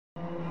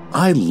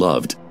I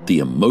loved the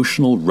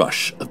emotional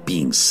rush of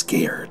being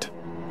scared.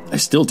 I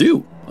still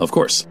do, of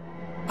course.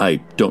 I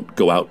don't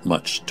go out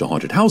much to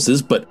haunted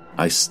houses, but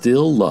I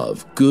still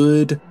love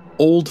good,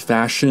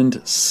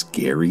 old-fashioned,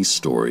 scary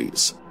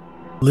stories.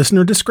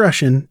 Listener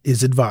discretion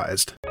is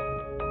advised.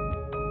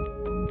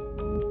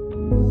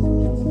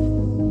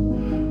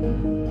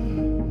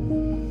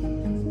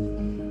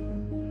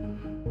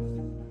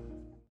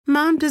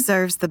 Mom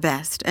deserves the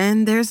best,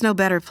 and there's no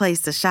better place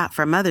to shop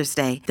for Mother's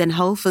Day than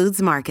Whole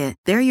Foods Market.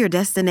 They're your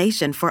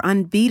destination for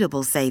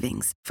unbeatable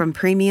savings, from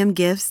premium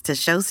gifts to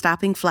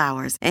show-stopping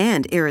flowers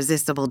and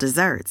irresistible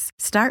desserts.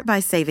 Start by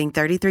saving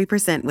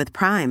 33% with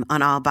Prime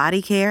on all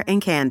body care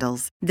and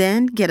candles.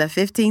 Then get a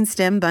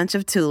 15-stem bunch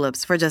of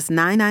tulips for just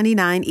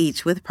 $9.99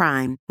 each with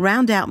Prime.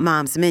 Round out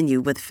Mom's menu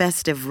with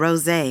festive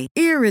rosé,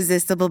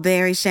 irresistible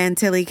berry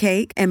chantilly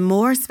cake, and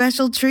more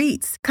special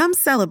treats. Come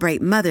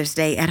celebrate Mother's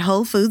Day at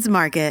Whole Foods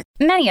Market.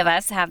 Many of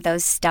us have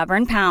those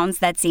stubborn pounds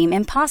that seem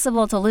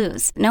impossible to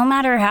lose, no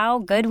matter how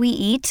good we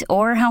eat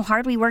or how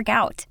hard we work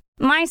out.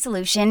 My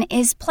solution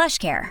is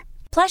PlushCare.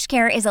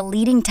 PlushCare is a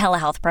leading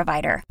telehealth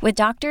provider with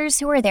doctors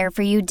who are there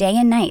for you day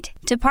and night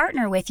to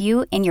partner with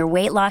you in your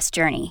weight loss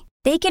journey.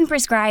 They can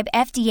prescribe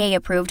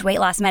FDA-approved weight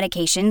loss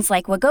medications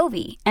like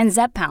Wegovy and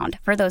Zepbound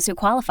for those who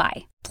qualify.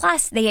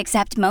 Plus, they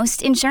accept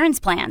most insurance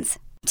plans.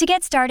 To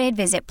get started,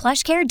 visit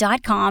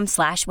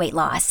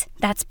plushcare.com/weightloss.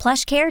 That's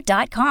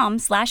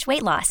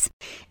plushcare.com/weightloss.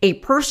 A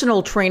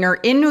personal trainer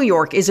in New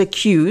York is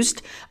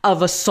accused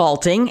of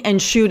assaulting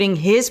and shooting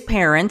his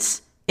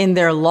parents in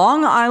their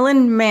Long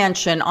Island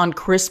mansion on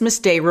Christmas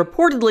Day,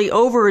 reportedly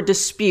over a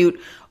dispute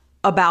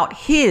about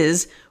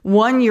his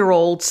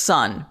 1-year-old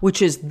son,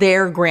 which is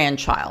their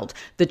grandchild.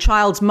 The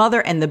child's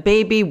mother and the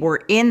baby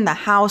were in the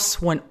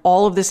house when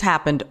all of this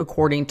happened,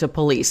 according to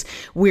police.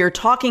 We are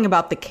talking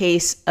about the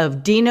case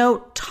of Dino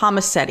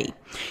Tomasetti.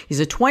 He's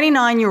a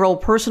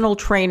 29-year-old personal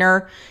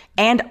trainer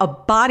and a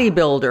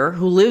bodybuilder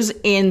who lives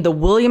in the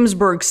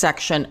Williamsburg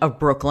section of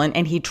Brooklyn,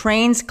 and he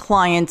trains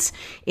clients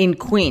in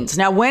Queens.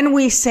 Now, when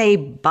we say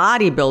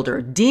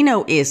bodybuilder,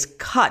 Dino is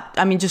cut.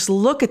 I mean, just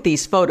look at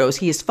these photos.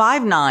 He is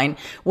 5'9",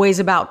 weighs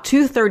about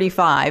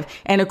 235,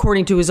 and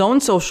according to his own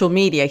social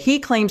media, he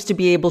claims to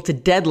be able to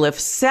deadlift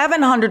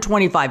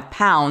 725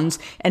 pounds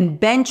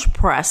and bench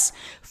press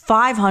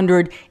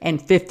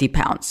 550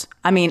 pounds.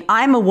 I mean,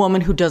 I'm a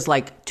woman who does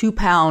like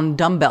 2-pound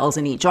dumbbells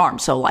in each arm.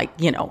 So like,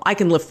 I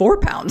can lift 4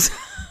 pounds.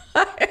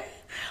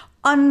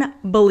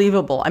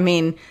 Unbelievable. I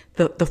mean,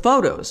 the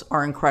photos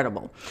are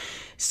incredible.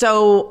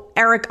 So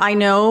Eric, I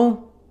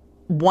know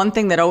one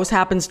thing that always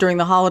happens during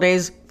the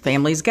holidays,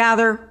 families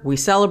gather, we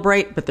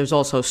celebrate, but there's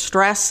also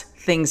stress,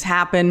 things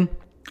happen,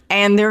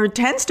 and there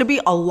tends to be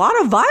a lot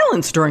of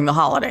violence during the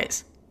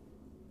holidays.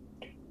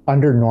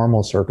 Under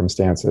normal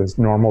circumstances,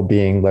 normal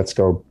being, let's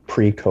go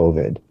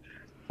pre-COVID,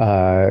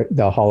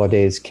 the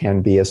holidays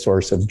can be a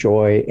source of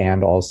joy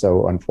and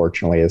also,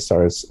 unfortunately, a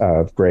source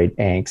of great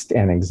angst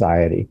and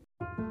anxiety.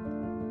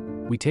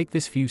 We take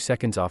this few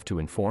seconds off to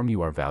inform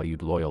you, our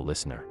valued loyal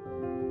listener,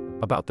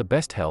 about the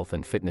best health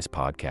and fitness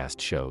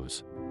podcast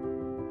shows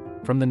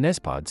from the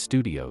Nespod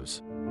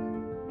studios.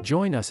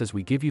 Join us as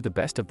we give you the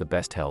best of the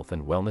best health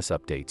and wellness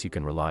updates you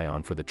can rely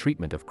on for the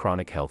treatment of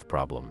chronic health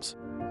problems.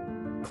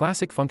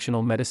 Classic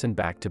functional medicine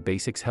back to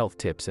basics health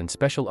tips and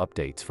special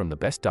updates from the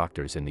best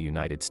doctors in the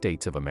United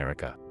States of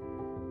America.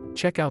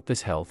 Check out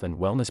this health and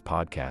wellness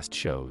podcast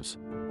shows.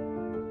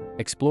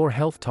 Explore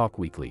Health Talk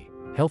Weekly,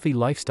 Healthy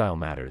Lifestyle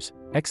Matters,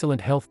 Excellent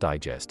Health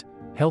Digest,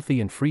 Healthy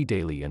and Free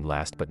Daily, and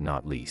last but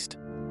not least,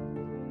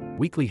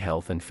 Weekly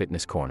Health and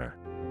Fitness Corner.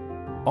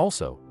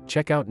 Also,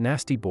 check out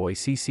Nasty Boy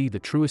CC, the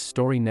truest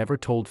story never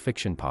told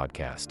fiction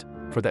podcast,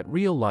 for that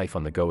real life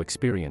on the go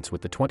experience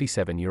with the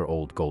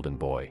 27-year-old golden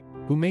boy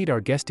who made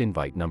our guest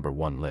invite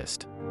 #1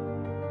 list.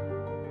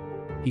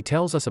 He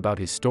tells us about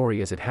his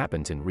story as it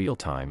happens in real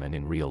time and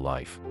in real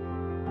life.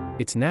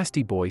 It's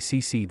Nasty Boy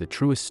CC, the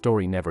truest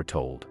story never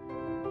told.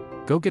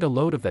 Go get a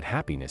load of that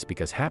happiness,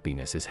 because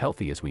happiness is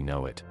healthy as we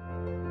know it.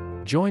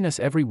 Join us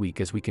every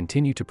week as we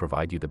continue to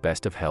provide you the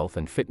best of health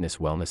and fitness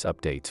wellness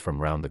updates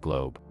from around the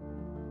globe.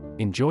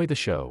 Enjoy the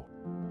show.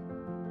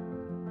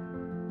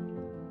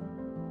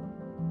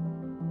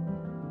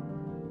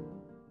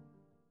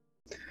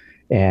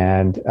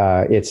 And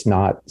it's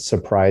not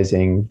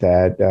surprising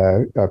that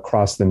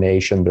across the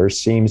nation, there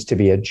seems to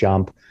be a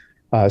jump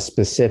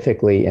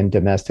specifically in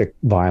domestic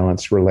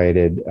violence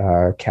related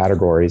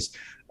categories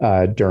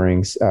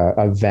during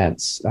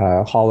events,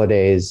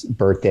 holidays,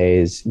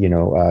 birthdays,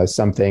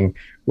 something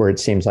where it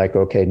seems like,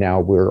 okay,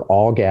 now we're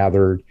all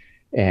gathered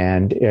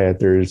and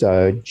there's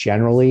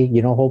generally,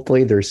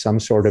 hopefully there's some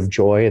sort of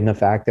joy in the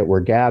fact that we're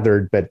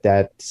gathered, but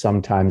that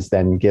sometimes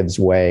then gives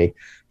way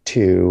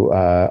to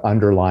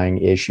underlying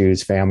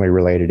issues,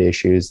 family-related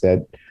issues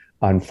that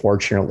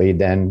unfortunately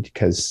then,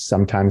 because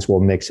sometimes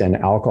we'll mix in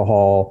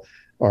alcohol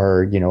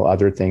or,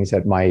 other things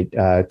that might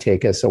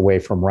take us away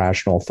from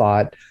rational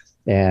thought,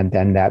 and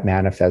then that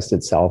manifests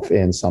itself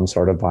in some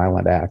sort of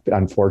violent act.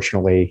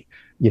 Unfortunately,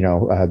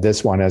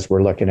 this one, as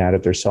we're looking at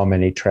it, there's so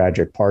many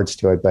tragic parts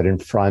to it, but in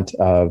front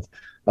of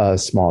a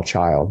small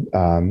child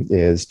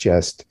is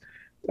just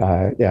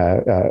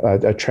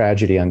a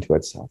tragedy unto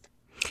itself.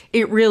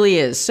 It really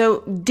is. So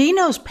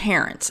Dino's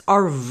parents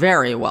are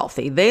very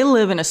wealthy. They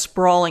live in a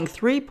sprawling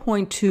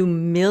 $3.2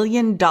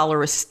 million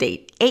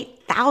estate,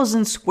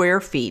 8,000 square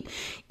feet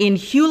in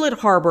Hewlett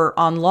Harbor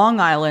on Long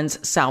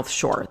Island's South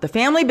Shore. The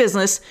family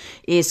business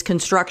is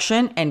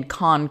construction and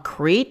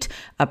concrete.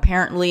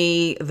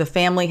 Apparently, the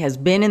family has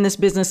been in this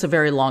business a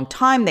very long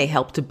time. They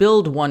helped to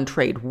build One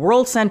Trade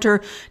World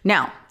Center.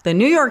 Now, the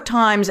New York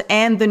Times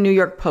and the New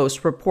York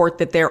Post report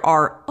that there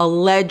are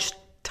alleged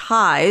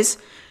ties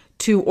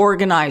to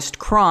organized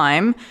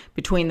crime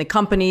between the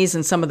companies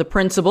and some of the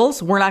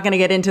principals. We're not going to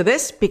get into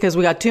this because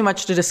we got too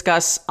much to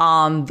discuss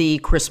on the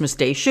Christmas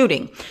Day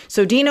shooting.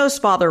 So Dino's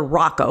father,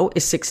 Rocco,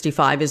 is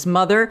 65. His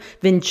mother,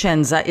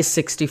 Vincenza, is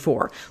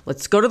 64.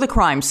 Let's go to the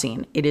crime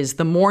scene. It is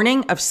the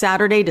morning of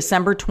Saturday,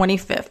 December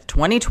 25th,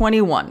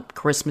 2021,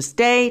 Christmas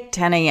Day,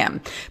 10 a.m.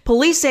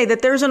 Police say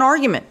that there's an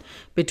argument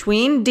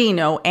between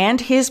Dino and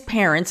his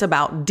parents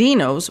about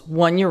Dino's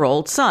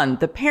 1-year-old son.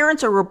 The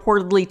parents are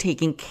reportedly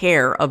taking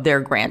care of their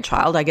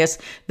grandchild. I guess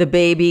the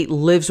baby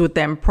lives with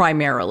them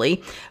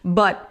primarily.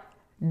 But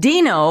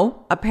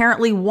Dino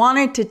apparently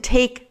wanted to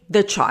take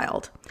the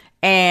child.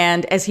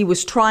 And as he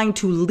was trying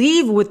to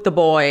leave with the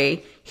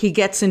boy, he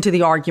gets into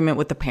the argument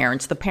with the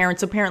parents. The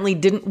parents apparently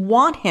didn't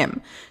want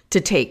him to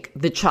take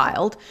the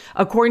child.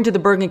 According to the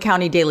Bergen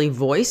County Daily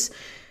Voice,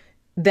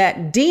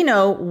 that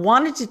Dino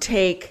wanted to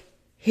take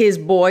his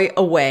boy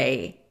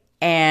away.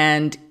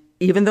 And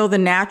even though the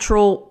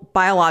natural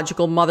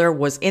biological mother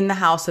was in the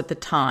house at the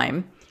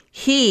time,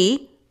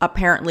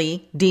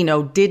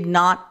 Dino did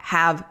not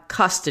have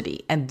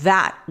custody. And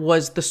that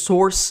was the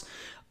source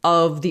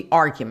of the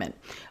argument.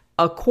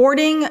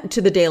 According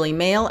to the Daily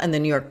Mail and the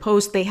New York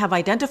Post, they have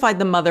identified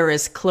the mother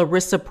as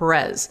Clarissa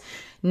Perez.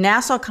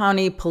 Nassau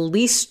County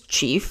Police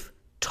Chief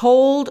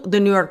told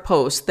the New York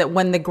Post that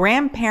when the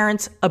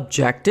grandparents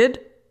objected,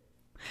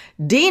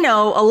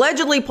 Dino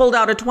allegedly pulled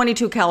out a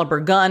 .22 caliber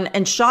gun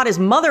and shot his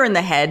mother in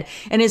the head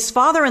and his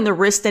father in the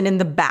wrist and in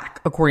the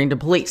back, according to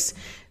police.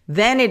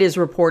 Then it is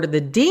reported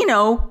that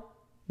Dino,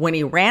 when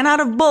he ran out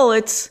of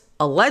bullets,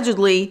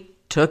 allegedly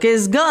took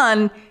his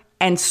gun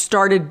and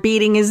started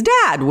beating his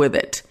dad with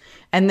it,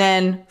 and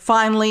then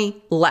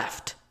finally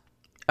left.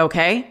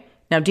 Okay?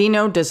 Now,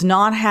 Dino does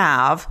not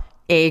have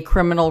a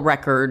criminal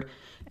record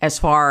as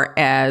far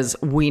as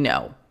we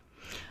know.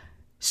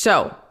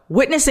 So,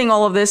 witnessing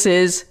all of this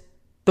is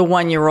the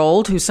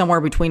 1-year-old, who's somewhere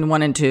between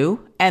 1 and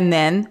 2, and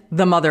then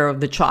the mother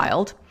of the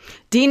child.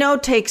 Dino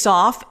takes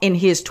off in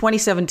his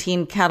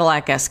 2017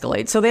 Cadillac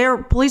Escalade.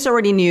 So police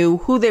already knew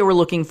who they were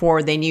looking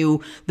for. They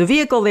knew the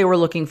vehicle they were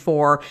looking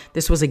for.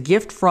 This was a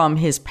gift from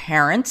his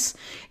parents.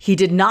 He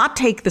did not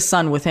take the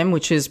son with him,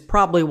 which is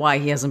probably why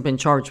he hasn't been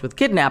charged with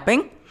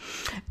kidnapping.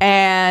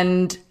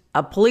 And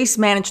police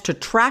managed to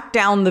track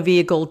down the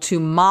vehicle to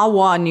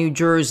Mahwah, New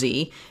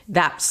Jersey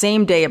that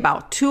same day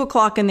about 2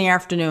 o'clock in the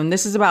afternoon.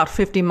 This is about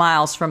 50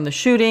 miles from the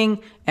shooting,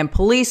 and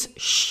police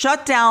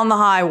shut down the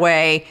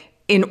highway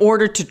in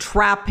order to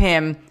trap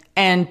him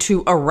and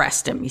to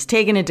arrest him. He's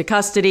taken into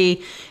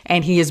custody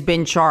and he has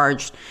been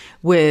charged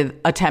with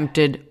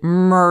attempted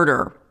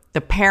murder. The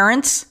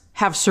parents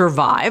have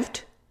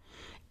survived.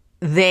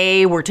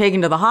 They were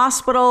taken to the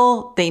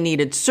hospital, they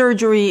needed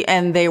surgery,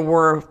 and they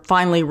were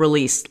finally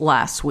released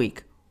last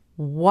week.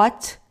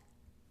 What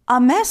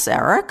a mess,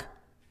 Eric.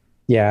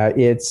 Yeah,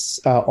 it's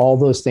all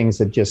those things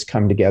that just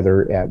come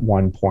together at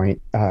one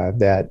point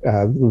that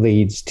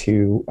leads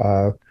to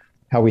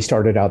how we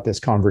started out this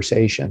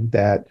conversation,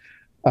 that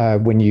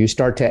when you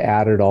start to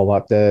add it all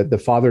up,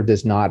 the father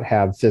does not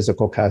have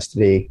physical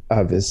custody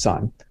of his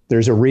son.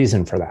 There's a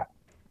reason for that.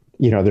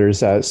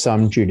 There's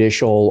some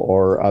judicial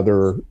or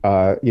other,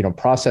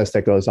 process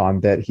that goes on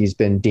that he's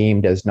been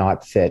deemed as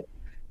not fit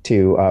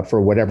to, for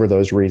whatever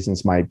those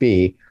reasons might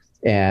be.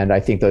 And I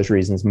think those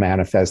reasons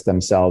manifest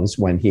themselves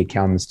when he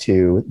comes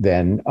to,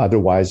 then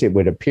otherwise it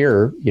would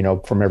appear,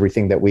 from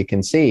everything that we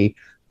can see,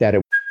 that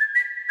it.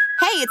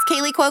 Hey, it's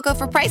Kaylee Cuoco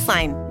for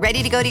Priceline.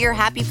 Ready to go to your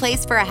happy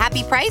place for a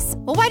happy price?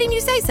 Well, why didn't you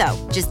say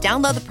so? Just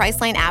download the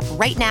Priceline app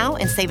right now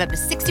and save up to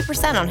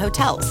 60% on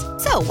hotels.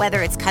 So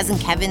whether it's Cousin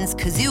Kevin's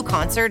Kazoo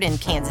Concert in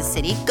Kansas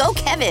City, go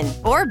Kevin,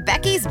 or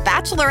Becky's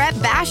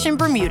Bachelorette Bash in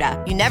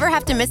Bermuda, you never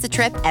have to miss a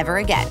trip ever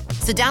again.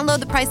 So download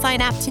the Priceline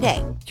app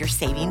today. Your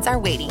savings are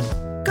waiting.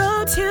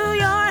 Go to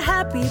your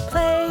happy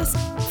place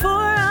for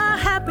a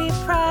happy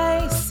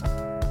price.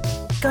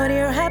 Go to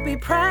your happy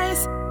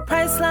price,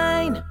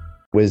 Priceline.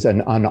 Was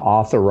an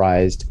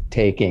unauthorized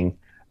taking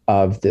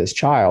of this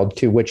child,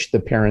 to which the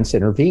parents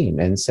intervene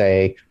and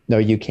say, no,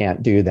 you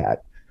can't do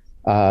that.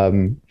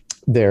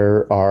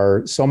 There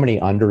are so many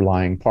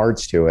underlying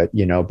parts to it,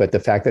 but the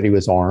fact that he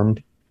was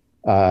armed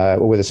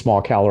with a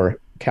small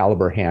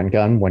caliber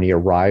handgun when he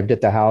arrived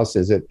at the house,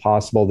 is it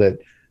possible that,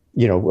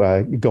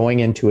 going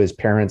into his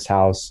parents'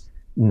 house,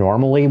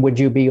 normally would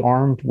you be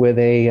armed with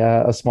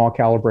a small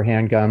caliber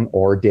handgun,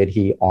 or did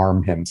he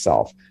arm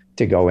himself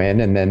to go in?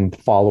 And then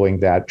following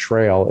that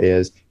trail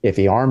is, if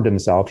he armed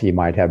himself, he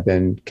might have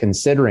been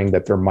considering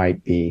that there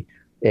might be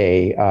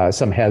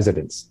some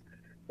hesitance?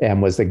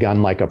 And was the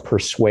gun like a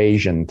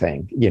persuasion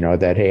thing,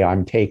 that, hey,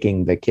 I'm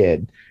taking the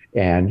kid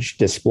and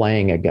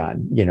displaying a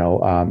gun?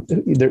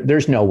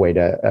 There's no way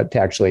to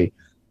actually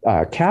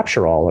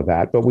capture all of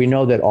that, but we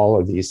know that all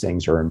of these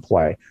things are in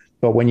play.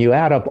 But when you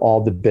add up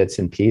all the bits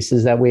and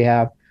pieces that we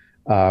have,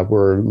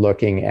 we're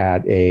looking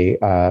at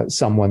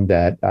someone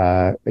that,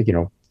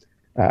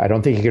 I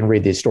don't think you can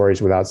read these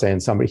stories without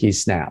saying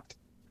he's snapped.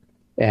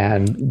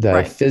 And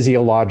the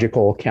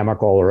physiological,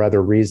 chemical, or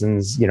other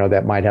reasons,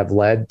 that might have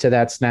led to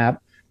that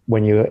snap,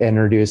 when you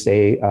introduce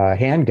a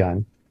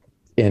handgun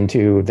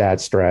into that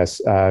stress,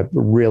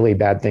 really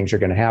bad things are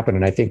going to happen.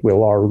 And I think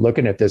we'll are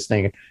looking at this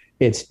thing.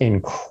 It's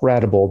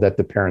incredible that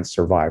the parents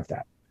survived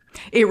that.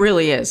 It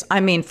really is.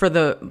 I mean,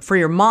 for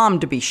your mom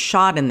to be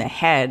shot in the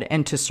head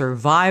and to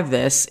survive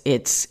this,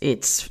 it's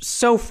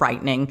so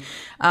frightening.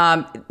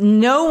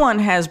 No one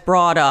has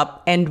brought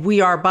up, and we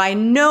are by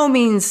no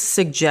means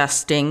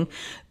suggesting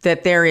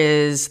that there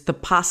is the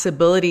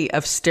possibility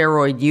of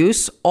steroid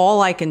use.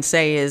 All I can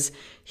say is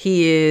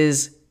he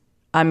is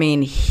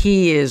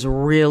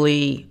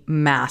really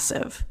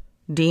massive.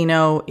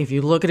 Dino, if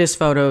you look at his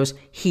photos,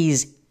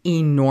 he's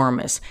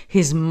enormous.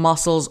 His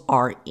muscles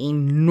are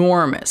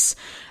enormous.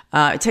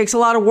 It takes a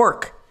lot of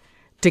work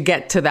to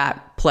get to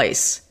that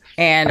place.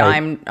 And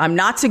I'm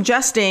not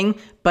suggesting,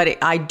 but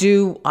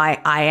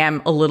I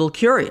am a little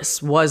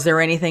curious. Was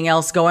there anything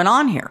else going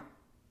on here?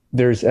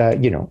 There's,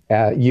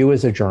 you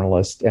as a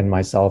journalist and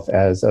myself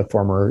as a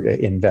former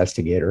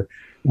investigator,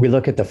 we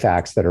look at the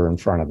facts that are in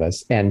front of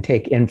us and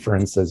take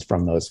inferences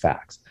from those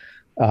facts.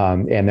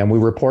 And then we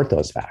report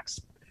those facts,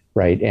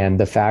 right? And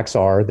the facts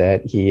are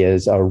that he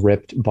is a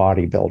ripped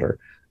bodybuilder.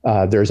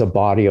 There's a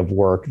body of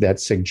work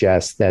that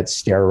suggests that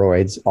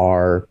steroids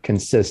are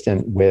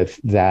consistent with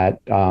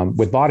that,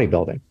 with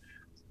bodybuilding.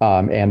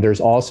 And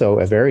there's also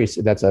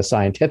that's a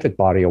scientific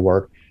body of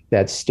work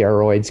that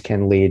steroids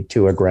can lead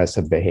to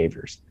aggressive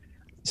behaviors.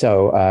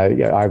 So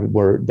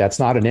that's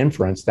not an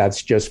inference.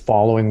 That's just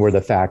following where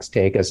the facts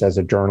take us as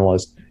a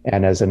journalist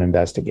and as an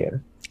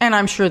investigator. And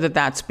I'm sure that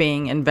that's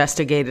being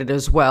investigated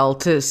as well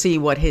to see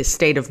what his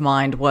state of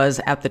mind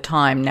was at the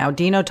time. Now,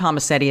 Dino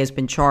Tomasetti has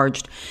been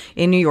charged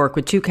in New York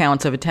with 2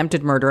 counts of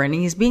attempted murder, and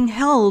he's being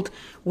held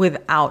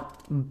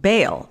without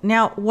bail.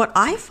 Now, what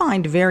I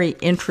find very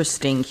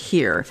interesting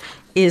here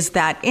is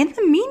that in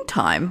the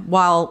meantime,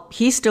 while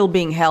he's still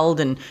being held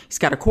and he's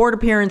got a court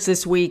appearance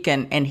this week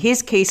and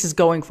his case is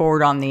going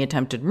forward on the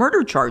attempted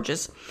murder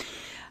charges,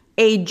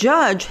 a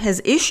judge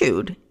has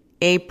issued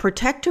a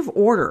protective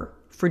order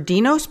for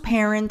Dino's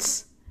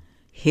parents,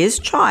 his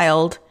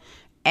child,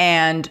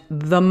 and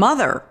the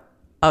mother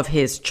of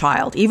his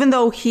child. Even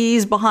though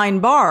he's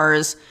behind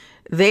bars,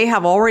 they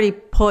have already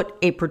put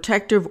a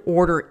protective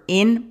order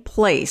in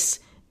place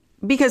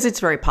because it's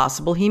very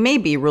possible he may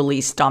be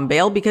released on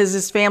bail because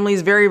his family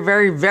is very,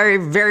 very, very,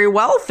 very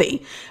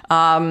wealthy.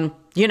 Right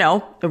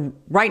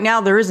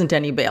now there isn't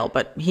any bail,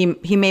 but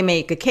he may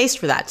make a case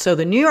for that. So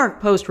the New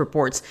York Post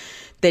reports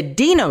that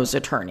Dino's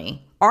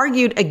attorney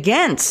argued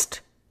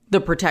against the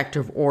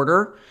protective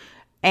order,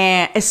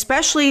 and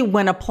especially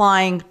when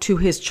applying to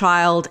his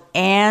child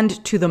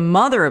and to the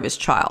mother of his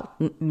child.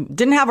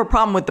 Didn't have a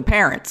problem with the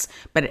parents,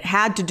 but it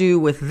had to do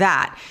with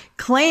that.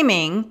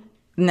 Claiming,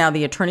 now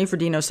the attorney for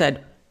Dino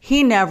said,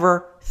 he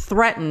never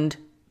threatened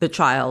the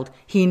child.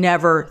 He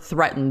never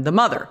threatened the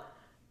mother.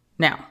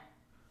 Now,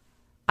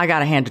 I got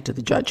to hand it to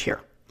the judge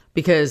here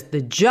because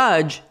the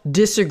judge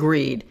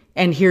disagreed.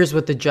 And here's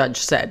what the judge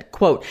said,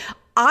 quote,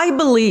 I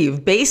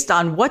believe, based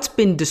on what's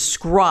been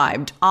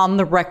described on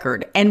the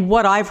record and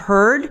what I've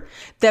heard,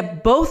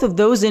 that both of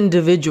those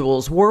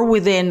individuals were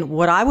within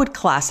what I would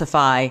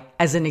classify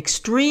as an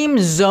extreme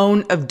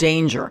zone of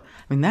danger.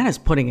 I mean, that is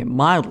putting it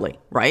mildly,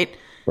 right?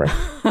 Right.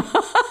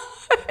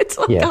 It's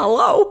like,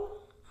 hello.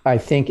 I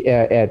think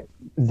at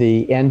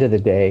the end of the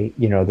day,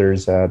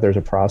 there's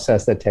a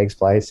process that takes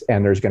place,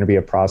 and there's going to be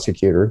a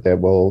prosecutor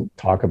that will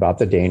talk about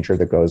the danger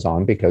that goes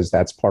on because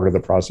that's part of the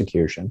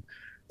prosecution.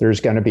 There's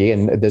going to be,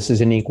 and this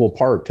is an equal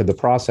part to the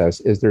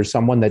process, is there's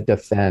someone that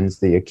defends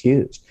the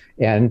accused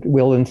and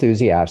will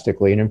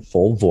enthusiastically and in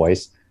full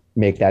voice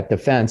make that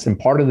defense. And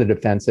part of the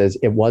defense is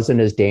it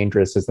wasn't as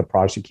dangerous as the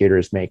prosecutor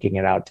is making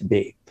it out to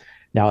be.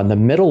 Now, in the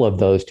middle of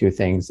those two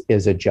things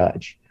is a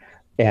judge.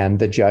 And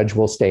the judge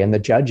will stay in the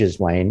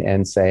judge's lane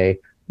and say,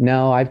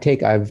 no,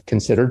 I've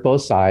considered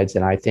both sides,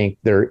 and I think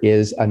there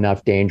is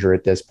enough danger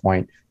at this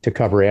point to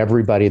cover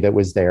everybody that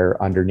was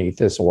there underneath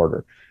this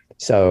order.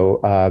 So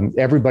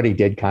everybody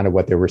did kind of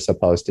what they were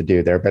supposed to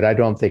do there. But I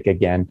don't think,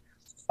 again,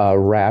 a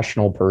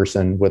rational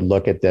person would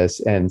look at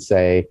this and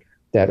say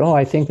that,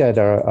 I think that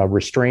a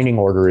restraining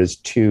order is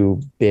too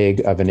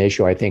big of an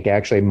issue. I think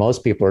actually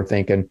most people are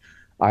thinking,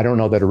 I don't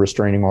know that a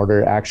restraining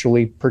order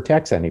actually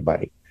protects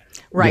anybody.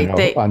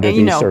 Right. Under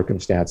these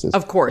circumstances.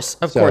 Of course.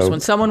 When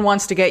someone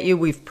wants to get you,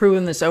 we've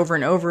proven this over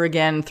and over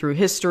again through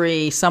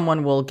history,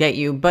 someone will get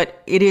you.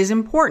 But it is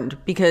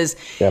important because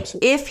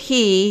if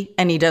he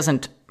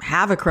doesn't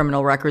have a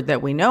criminal record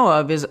that we know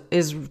of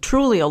is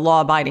truly a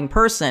law-abiding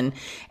person,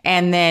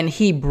 and then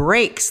he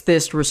breaks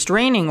this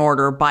restraining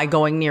order by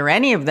going near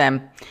any of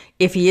them,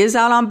 if he is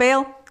out on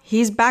bail,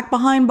 he's back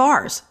behind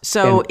bars.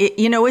 So,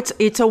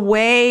 it's a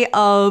way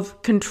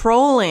of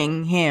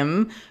controlling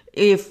him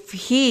if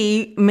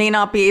he may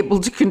not be able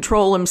to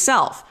control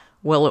himself.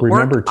 Will it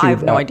work? I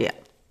have no idea.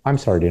 I'm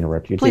sorry to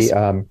interrupt you. Please.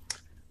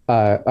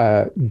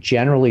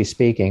 Generally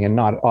speaking, and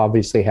not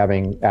obviously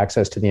having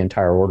access to the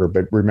entire order,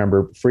 but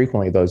remember,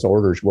 frequently those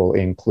orders will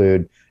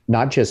include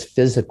not just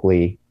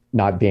physically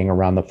not being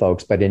around the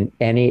folks, but in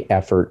any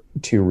effort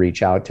to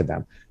reach out to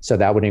them. So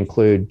that would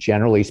include,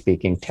 generally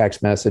speaking,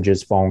 text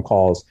messages, phone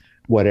calls,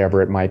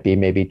 whatever it might be,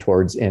 maybe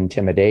towards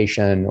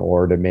intimidation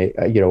or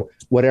to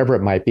whatever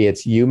it might be.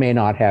 It's you may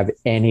not have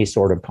any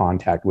sort of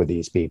contact with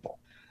these people.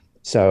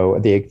 So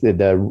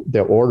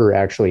the order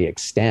actually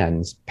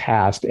extends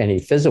past any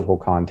physical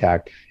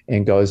contact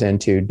and goes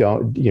into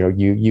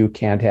you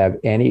can't have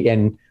any,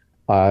 and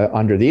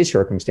under these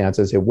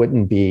circumstances it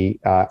wouldn't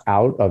be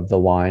out of the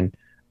line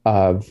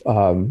of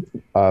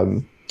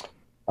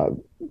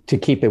to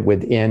keep it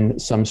within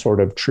some sort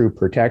of true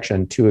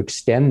protection to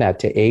extend that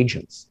to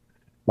agents.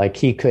 Like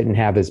he couldn't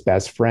have his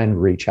best friend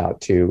reach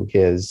out to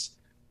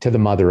the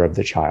mother of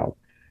the child.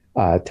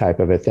 Type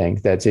of a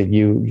thing. That's it.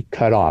 You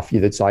cut off.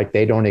 It's like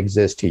they don't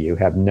exist to you.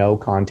 Have no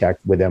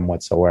contact with them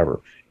whatsoever.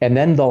 And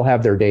then they'll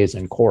have their days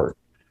in court.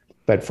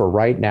 But for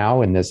right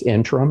now, in this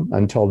interim,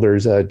 until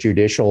there's a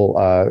judicial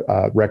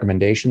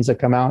recommendations that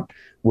come out,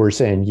 we're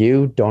saying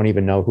you don't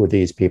even know who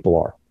these people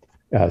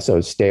are.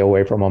 So stay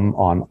away from them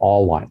on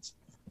all lines.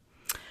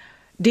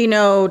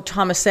 Dino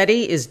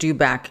Tomasetti is due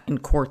back in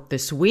court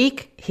this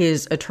week.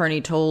 His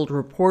attorney told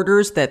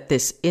reporters that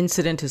this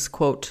incident is,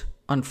 quote,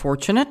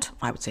 unfortunate.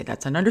 I would say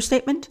that's an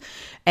understatement,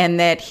 and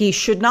that he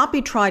should not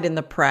be tried in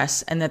the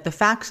press, and that the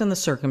facts and the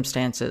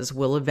circumstances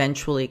will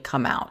eventually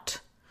come out.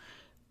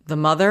 The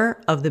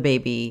mother of the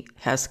baby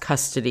has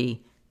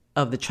custody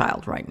of the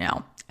child right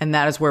now, and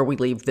that is where we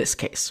leave this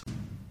case.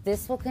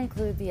 This will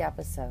conclude the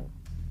episode.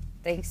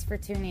 Thanks for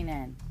tuning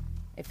in.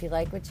 If you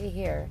like what you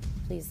hear,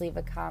 please leave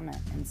a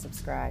comment and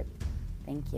subscribe. Thank you.